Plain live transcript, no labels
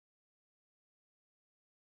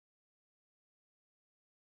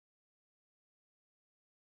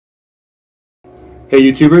Hey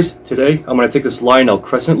YouTubers, today I'm going to take this Lionel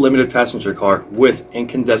Crescent Limited passenger car with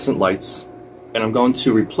incandescent lights, and I'm going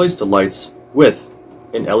to replace the lights with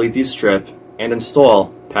an LED strip and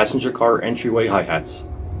install passenger car entryway hi-hats.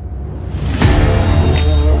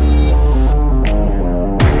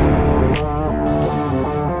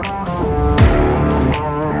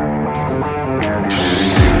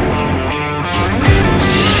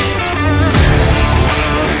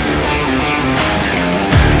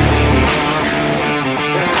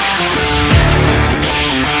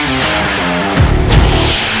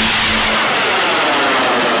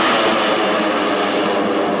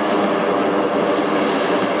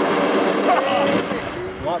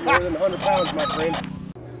 More than 100 pounds, my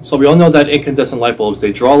friend. So we all know that incandescent light bulbs,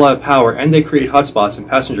 they draw a lot of power and they create hotspots in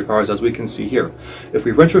passenger cars, as we can see here. If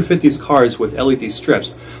we retrofit these cars with LED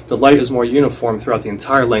strips, the light is more uniform throughout the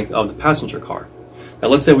entire length of the passenger car. Now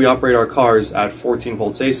let's say we operate our cars at 14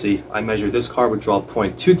 volts AC. I measure this car would draw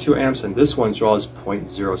 0.22 amps and this one draws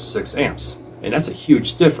 0.06 amps. And that's a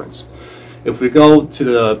huge difference. If we go to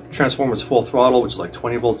the transformer's full throttle, which is like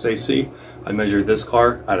 20 volts AC, I measure this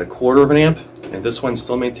car at 1/4 of an amp, and this one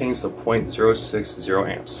still maintains the 0.060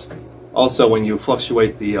 amps. Also, when you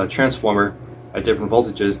fluctuate the transformer at different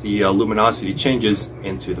voltages, the luminosity changes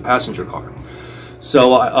into the passenger car.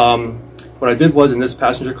 So what I did was, in this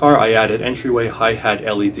passenger car, I added entryway hi-hat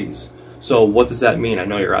LEDs. So what does that mean? I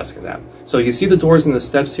know you're asking that. So you see the doors and the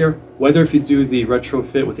steps here? Whether if you do the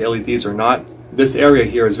retrofit with the LEDs or not, this area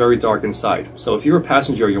here is very dark inside. So if you're a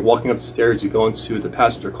passenger, you're walking up the stairs, you go into the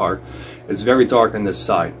passenger car, it's very dark on this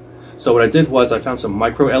side. So what I did was I found some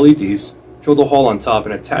micro LEDs, drilled a hole on top,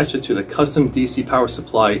 and attached it to the custom DC power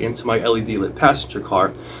supply into my LED lit passenger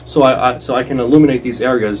car, so I can illuminate these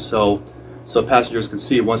areas so passengers can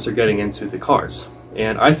see once they're getting into the cars.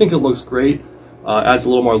 And I think it looks great. Adds a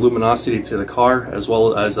little more luminosity to the car, as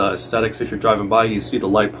well as aesthetics. If you're driving by, you see the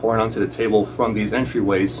light pouring onto the table from these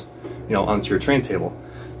entryways, onto your train table.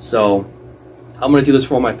 So I'm going to do this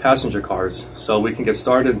for all my passenger cars, so we can get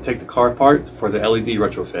started and take the car apart for the LED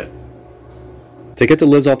retrofit. To get the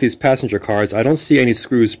lids off these passenger cars, I don't see any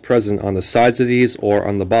screws present on the sides of these or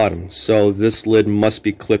on the bottom, so this lid must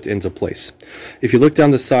be clipped into place. If you look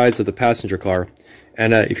down the sides of the passenger car,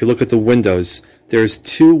 and if you look at the windows, there's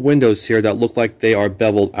two windows here that look like they are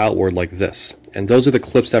beveled outward like this. And those are the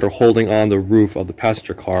clips that are holding on the roof of the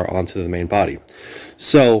passenger car onto the main body.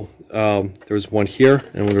 So there's one here,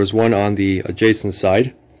 and there's one on the adjacent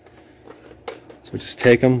side. So we just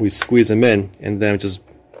take them, we squeeze them in, and then just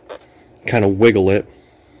kind of wiggle it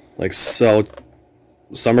like so.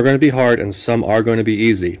 Some are going to be hard and some are going to be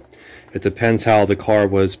easy. It depends how the car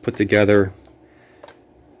was put together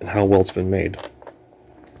and how well it's been made.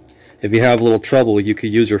 If you have a little trouble, you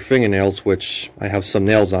could use your fingernails, which I have some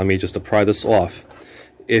nails on me, just to pry this off.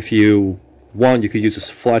 If you want, you could use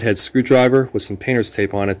this flathead screwdriver with some painter's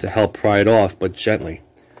tape on it to help pry it off, but gently.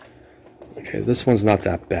 Okay, this one's not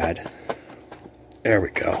that bad. There we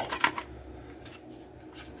go.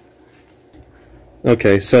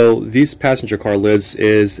 Okay, so these passenger car lids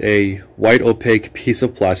is a white opaque piece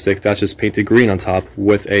of plastic that's just painted green on top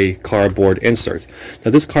with a cardboard insert.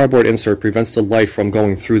 Now this cardboard insert prevents the light from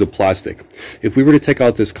going through the plastic. If we were to take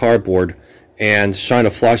out this cardboard and shine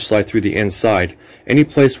a flashlight through the inside, any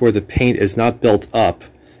place where the paint is not built up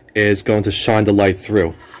is going to shine the light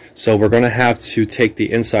through. So we're going to have to take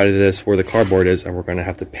the inside of this where the cardboard is, and we're going to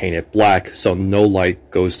have to paint it black so no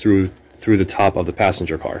light goes through the top of the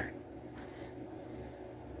passenger car.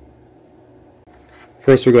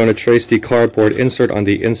 First, we're going to trace the cardboard insert on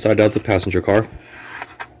the inside of the passenger car.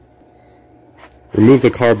 Remove the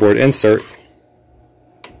cardboard insert.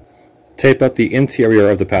 Tape up the interior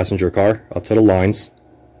of the passenger car up to the lines.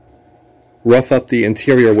 Rough up the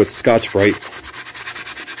interior with Scotch-Brite.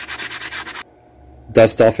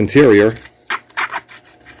 Dust off interior.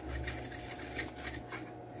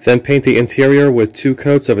 Then paint the interior with 2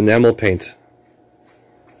 coats of enamel paint.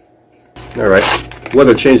 Alright.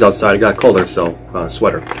 Weather changed outside, it got colder, so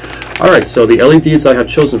sweater. Alright, so the LEDs I have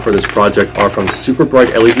chosen for this project are from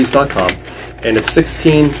superbrightleds.com, and it's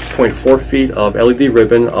 16.4 feet of LED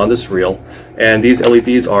ribbon on this reel, and these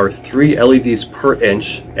LEDs are 3 LEDs per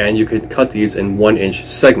inch, and you can cut these in 1-inch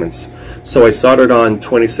segments. So I soldered on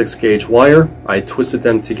 26 gauge wire, I twisted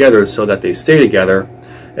them together so that they stay together,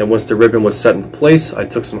 and once the ribbon was set into place, I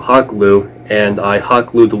took some hot glue and I hot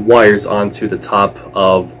glued the wires onto the top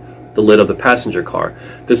of the lid of the passenger car.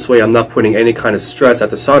 This way I'm not putting any kind of stress at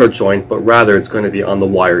the solder joint, but rather it's going to be on the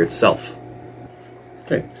wire itself.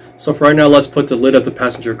 Okay, so for right now, let's put the lid of the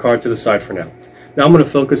passenger car to the side for now. Now I'm going to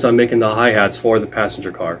focus on making the hi-hats for the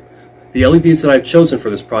passenger car. The LEDs that I've chosen for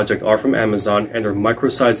this project are from Amazon and are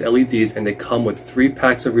micro-sized LEDs, and they come with 3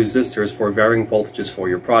 packs of resistors for varying voltages for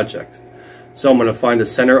your project. So I'm going to find the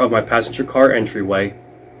center of my passenger car entryway,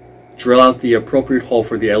 drill out the appropriate hole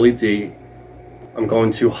for the LED. I'm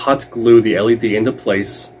going to hot glue the LED into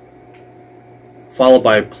place, followed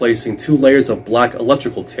by placing 2 layers of black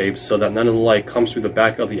electrical tape so that none of the light comes through the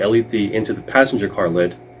back of the LED into the passenger car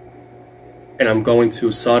lid. And I'm going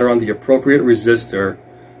to solder on the appropriate resistor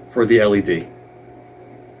for the LED.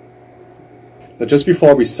 Now, just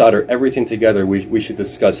before we solder everything together, we should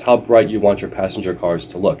discuss how bright you want your passenger cars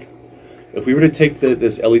to look. If we were to take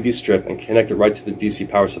this LED strip and connect it right to the DC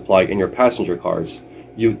power supply in your passenger cars,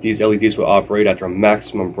 these LEDs would operate at their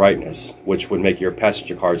maximum brightness, which would make your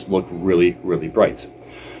passenger cars look really, really bright.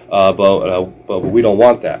 But we don't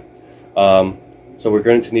want that. So we're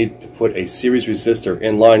going to need to put a series resistor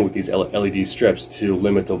in line with these LED strips to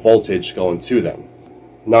limit the voltage going to them.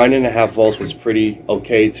 9.5 volts was pretty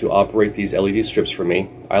okay to operate these LED strips for me.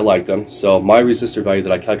 I like them, so my resistor value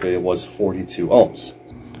that I calculated was 42 ohms.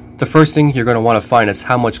 The first thing you're going to want to find is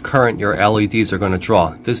how much current your LEDs are going to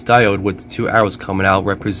draw. This diode with the 2 arrows coming out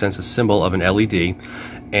represents a symbol of an LED.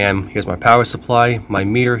 And here's my power supply. My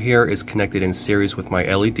meter here is connected in series with my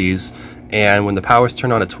LEDs. And when the power is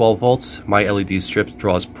turned on at 12 volts, my LED strip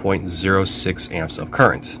draws 0.06 amps of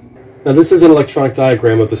current. Now this is an electronic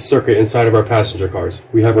diagram of the circuit inside of our passenger cars.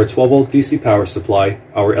 We have our 12 volt DC power supply,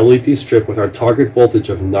 our LED strip with our target voltage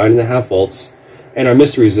of 9.5 volts, and our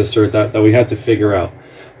mystery resistor that we had to figure out.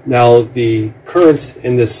 Now the current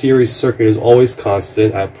in this series circuit is always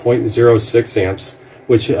constant at 0.06 amps,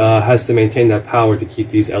 which has to maintain that power to keep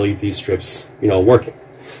these LED strips, working.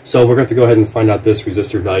 So we're going to go ahead and find out this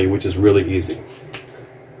resistor value, which is really easy.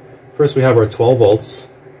 First we have our 12 volts.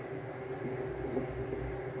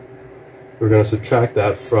 We're going to subtract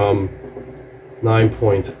that from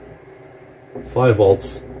 9.5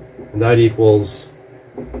 volts, and that equals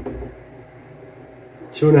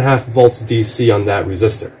 2.5 volts DC on that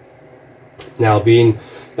resistor. Now, being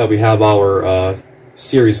that we have our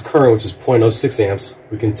series current, which is 0.06 amps,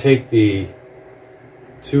 we can take the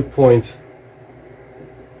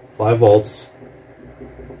 2.5 volts,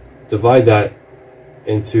 divide that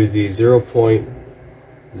into the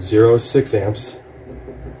 0.06 amps,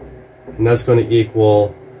 and that's going to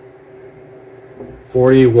equal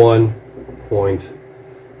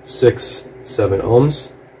 41.67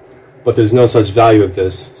 ohms. But there's no such value of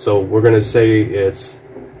this, so we're going to say it's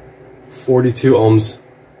 42 ohms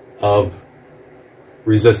of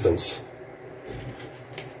resistance.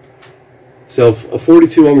 So if a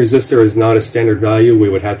 42 ohm resistor is not a standard value, we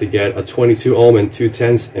would have to get a 22 ohm and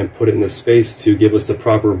 2/10 and put it in the space to give us the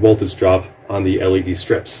proper voltage drop on the LED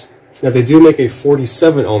strips. Now they do make a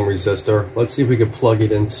 47 ohm resistor. Let's see if we can plug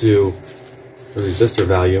it into the resistor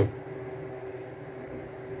value.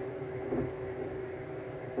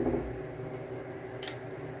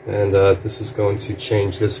 And this is going to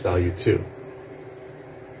change this value too.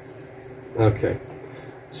 Okay,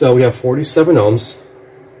 so we have 47 ohms.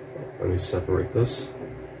 Let me separate this.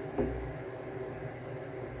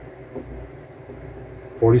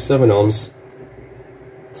 47 ohms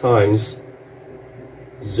times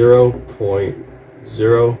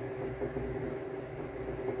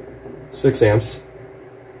 0.06 amps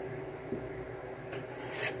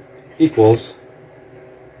equals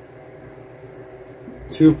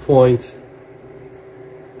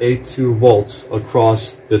 2.82 volts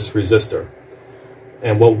across this resistor.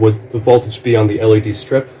 And what would the voltage be on the LED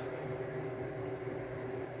strip?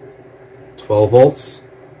 12 volts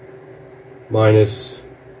minus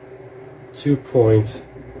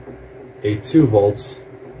 2.82 volts,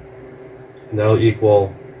 and that'll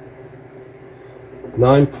equal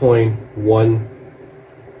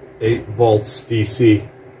 9.18 volts DC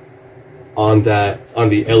on the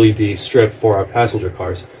LED strip for our passenger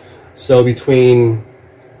cars. So between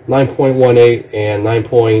 9.18 and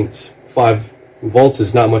 9.5 volts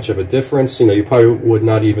is not much of a difference. You probably would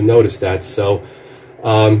not even notice that. So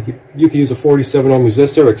you can use a 47 ohm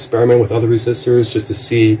resistor, experiment with other resistors just to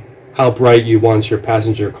see how bright you want your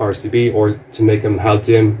passenger cars to be, or to make them how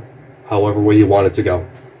dim, however way you want it to go.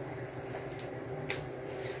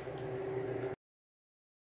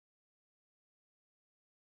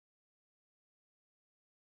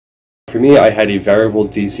 For me, I had a variable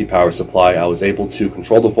DC power supply. I was able to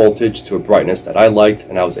control the voltage to a brightness that I liked,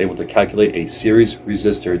 and I was able to calculate a series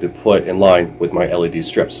resistor to put in line with my LED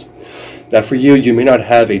strips. Now for you, you may not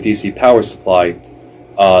have a DC power supply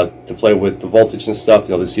to play with the voltage and stuff,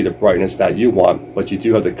 to see the brightness that you want, but you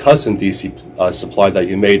do have the custom DC supply that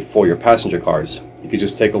you made for your passenger cars. You could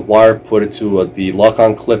just take a wire, put it to the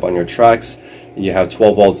lock-on clip on your tracks, and you have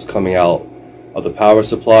 12 volts coming out of the power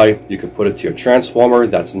supply. You could put it to your transformer.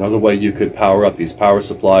 That's another way you could power up these power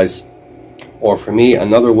supplies. Or for me,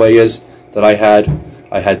 another way is that I had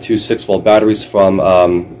two 6-volt batteries from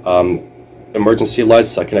emergency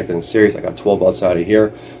lights. I connected in series. I got 12 volts out of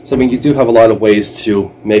here. So I mean, you do have a lot of ways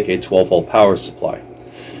to make a 12-volt power supply.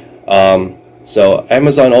 So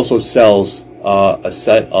Amazon also sells a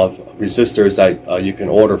set of resistors that you can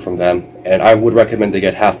order from them, and I would recommend to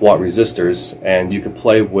get half-watt resistors, and you can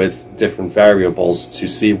play with different variables to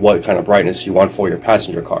see what kind of brightness you want for your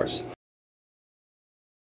passenger cars.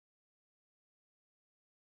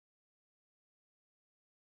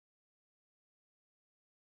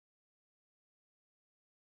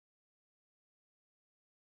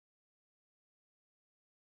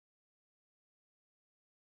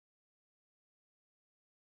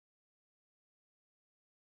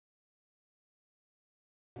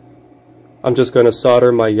 I'm just going to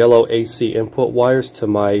solder my yellow AC input wires to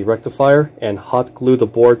my rectifier and hot glue the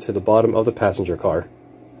board to the bottom of the passenger car.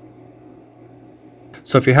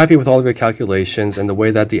 So if you're happy with all of your calculations and the way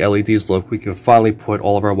that the LEDs look, we can finally put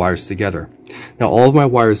all of our wires together. Now all of my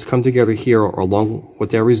wires come together here along with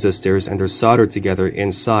their resistors, and they're soldered together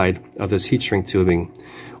inside of this heat shrink tubing.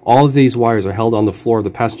 All of these wires are held on the floor of the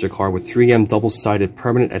passenger car with 3M double-sided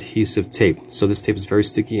permanent adhesive tape. So this tape is very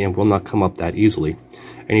sticky and will not come up that easily.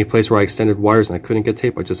 Any place where I extended wires and I couldn't get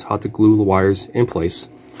tape, I just had to glue the wires in place.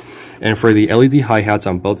 And for the LED hi-hats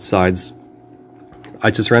on both sides,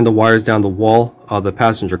 I just ran the wires down the wall of the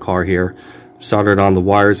passenger car here, soldered on the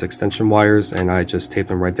wires, extension wires, and I just taped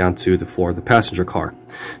them right down to the floor of the passenger car.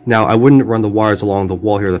 Now, I wouldn't run the wires along the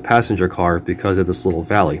wall here of the passenger car because of this little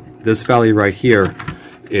valley. This valley right here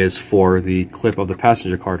is for the clip of the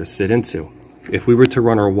passenger car to sit into. If we were to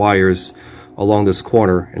run our wires along this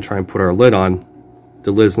corner and try and put our lid on,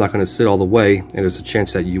 the lid's not going to sit all the way, and there's a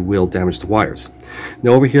chance that you will damage the wires.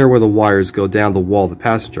 Now over here where the wires go down the wall of the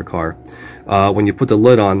passenger car, when you put the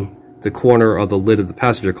lid on, the corner of the lid of the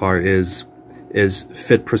passenger car is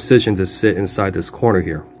fit precision to sit inside this corner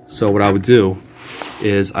here. So what I would do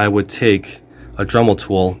is I would take a Dremel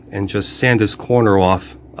tool and just sand this corner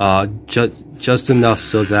off just enough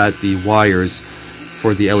so that the wires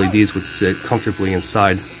for the LEDs would sit comfortably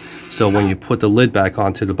inside. So when you put the lid back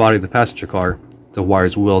onto the body of the passenger car, the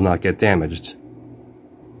wires will not get damaged.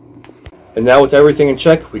 And now with everything in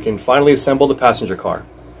check, we can finally assemble the passenger car.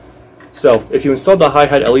 So if you installed the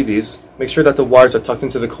hi-hat LEDs, make sure that the wires are tucked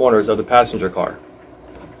into the corners of the passenger car.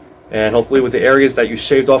 And hopefully with the areas that you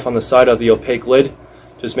shaved off on the side of the opaque lid,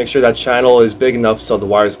 just make sure that channel is big enough so the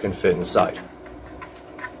wires can fit inside.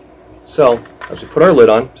 So as we put our lid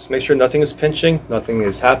on, just make sure nothing is pinching, nothing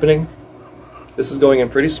is happening. This is going in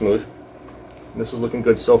pretty smooth. This is looking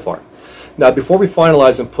good so far. Now before we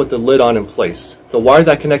finalize and put the lid on in place, the wire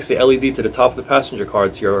that connects the LED to the top of the passenger car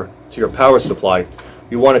to your power supply,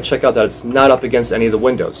 you want to check out that it's not up against any of the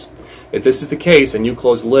windows. If this is the case and you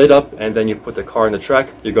close the lid up and then you put the car in the track,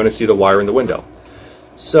 you're going to see the wire in the window.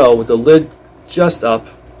 So with the lid just up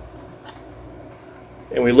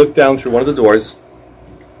and we look down through one of the doors,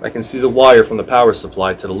 I can see the wire from the power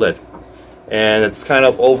supply to the lid. And it's kind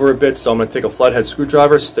of over a bit, so I'm going to take a flathead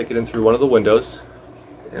screwdriver, stick it in through one of the windows.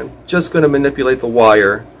 And I'm just going to manipulate the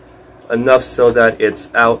wire enough so that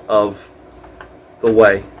it's out of the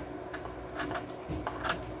way.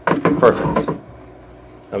 Perfect.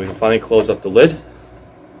 Now we can finally close up the lid.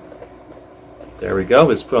 There we go.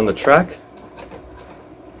 It's put on the track.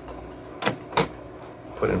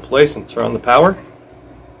 Put it in place and turn on the power.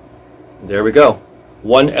 There we go.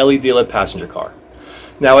 One LED lit passenger car.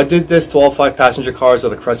 Now I did this to all 5 passenger cars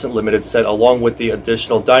of the Crescent Limited set along with the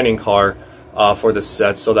additional dining car for the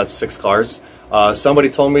set, so that's 6 cars. Somebody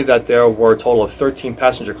told me that there were a total of 13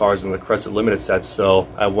 passenger cars in the Crescent Limited set, so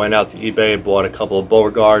I went out to eBay, bought a couple of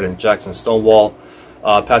Beauregard and Jackson Stonewall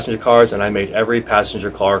passenger cars, and I made every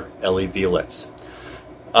passenger car LED lit.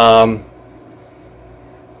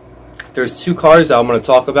 There's 2 cars that I'm going to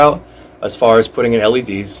talk about as far as putting in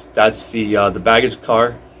LEDs. That's the baggage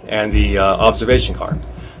car and the observation car.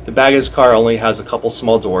 The baggage car only has a couple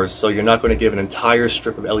small doors, so you're not going to give an entire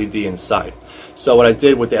strip of LED inside. So what I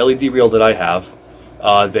did with the LED reel that I have,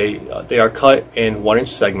 they are cut in 1-inch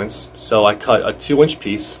segments. So I cut a 2-inch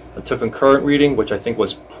piece. I took a current reading, which I think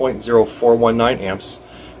was 0.0419 amps,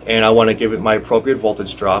 and I want to give it my appropriate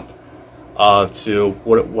voltage drop to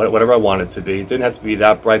whatever I want it to be. It didn't have to be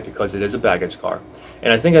that bright because it is a baggage car.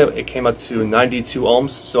 And I think it came up to 92 ohms,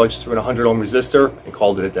 so I just threw in a 100 ohm resistor and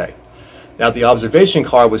called it a day. Now the observation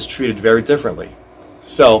car was treated very differently.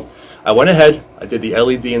 So I went ahead, I did the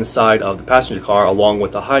LED inside of the passenger car along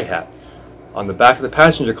with the hi-hat. On the back of the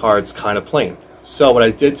passenger car, it's kind of plain. So what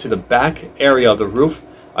I did to the back area of the roof,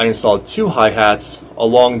 I installed 2 hi-hats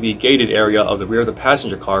along the gated area of the rear of the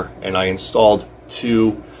passenger car, and I installed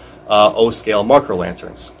 2 O-scale marker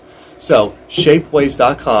lanterns. So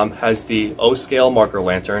shapeways.com has the O-scale marker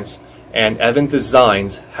lanterns, and Evan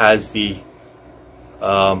Designs has the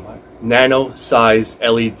nano size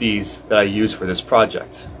LEDs that I use for this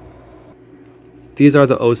project. These are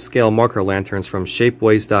the O-scale marker lanterns from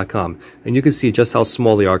shapeways.com, and you can see just how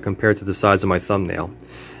small they are compared to the size of my thumbnail.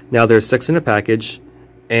 Now there's 6 in a package,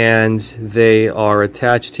 and they are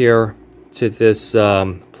attached here to this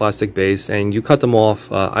plastic base, and you cut them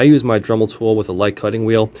off. I use my Dremel tool with a light cutting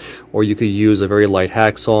wheel, or you could use a very light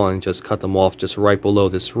hacksaw and just cut them off just right below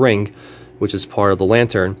this ring, which is part of the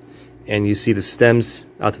lantern. And you see the stems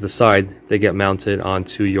out to the side, they get mounted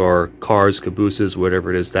onto your cars, cabooses,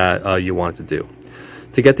 whatever it is that you want it to do.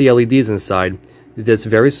 To get the LEDs inside, this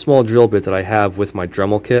very small drill bit that I have with my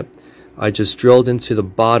Dremel kit, I just drilled into the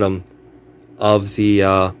bottom of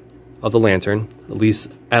the lantern,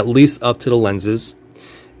 at least up to the lenses,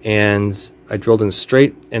 and I drilled in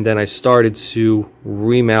straight, and then I started to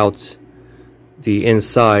remount the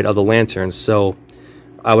inside of the lantern so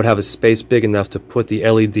I would have a space big enough to put the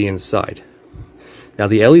LED inside. Now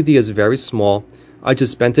the LED is very small. I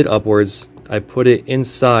just bent it upwards, I put it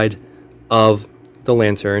inside of the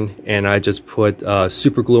lantern, and I just put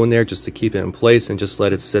super glue in there just to keep it in place and just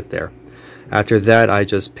let it sit there. After that, I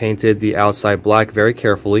just painted the outside black very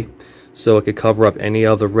carefully so it could cover up any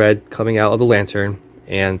of the red coming out of the lantern,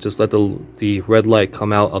 and just let the red light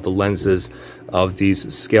come out of the lenses of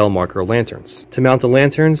these scale marker lanterns. To mount the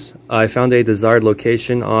lanterns, I found a desired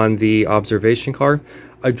location on the observation car.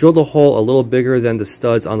 I drilled a hole a little bigger than the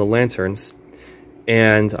studs on the lanterns,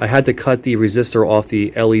 and I had to cut the resistor off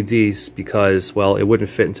the LEDs because, well, it wouldn't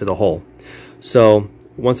fit into the hole. So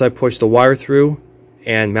once I pushed the wire through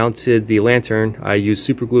and mounted the lantern, I used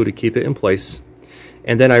super glue to keep it in place,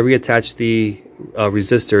 and then I reattached the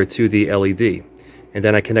resistor to the LED, and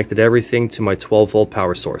then I connected everything to my 12-volt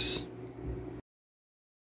power source.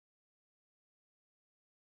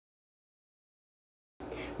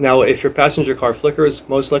 Now, if your passenger car flickers,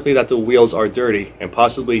 most likely that the wheels are dirty, and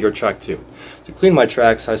possibly your track too. To clean my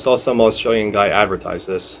tracks, I saw some Australian guy advertise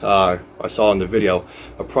this. I saw in the video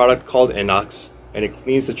a product called Inox, and it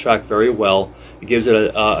cleans the track very well. It gives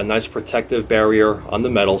it a nice protective barrier on the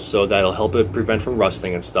metal so that it'll help it prevent from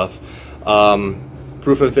rusting and stuff.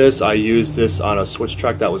 Proof of this, I used this on a switch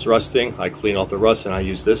track that was rusting. I cleaned off the rust and I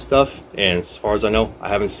used this stuff, and as far as I know, I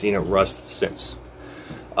haven't seen it rust since.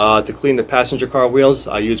 To clean the passenger car wheels,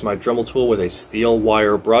 I used my Dremel tool with a steel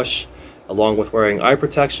wire brush. Along with wearing eye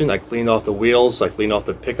protection, I cleaned off the wheels, I cleaned off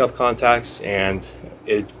the pickup contacts, and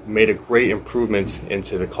it made a great improvement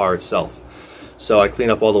into the car itself. So I cleaned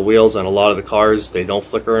up all the wheels on a lot of the cars. They don't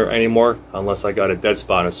flicker anymore unless I got a dead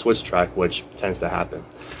spot on a switch track, which tends to happen.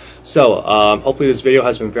 So hopefully this video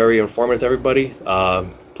has been very informative to everybody.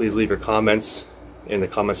 Please leave your comments in the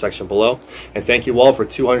comment section below, and thank you all for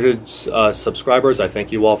 200 subscribers. I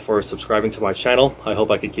thank you all for subscribing to my channel. I hope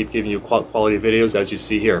I can keep giving you quality videos as you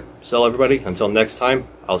see here. So everybody, until next time,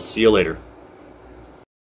 I'll see you later.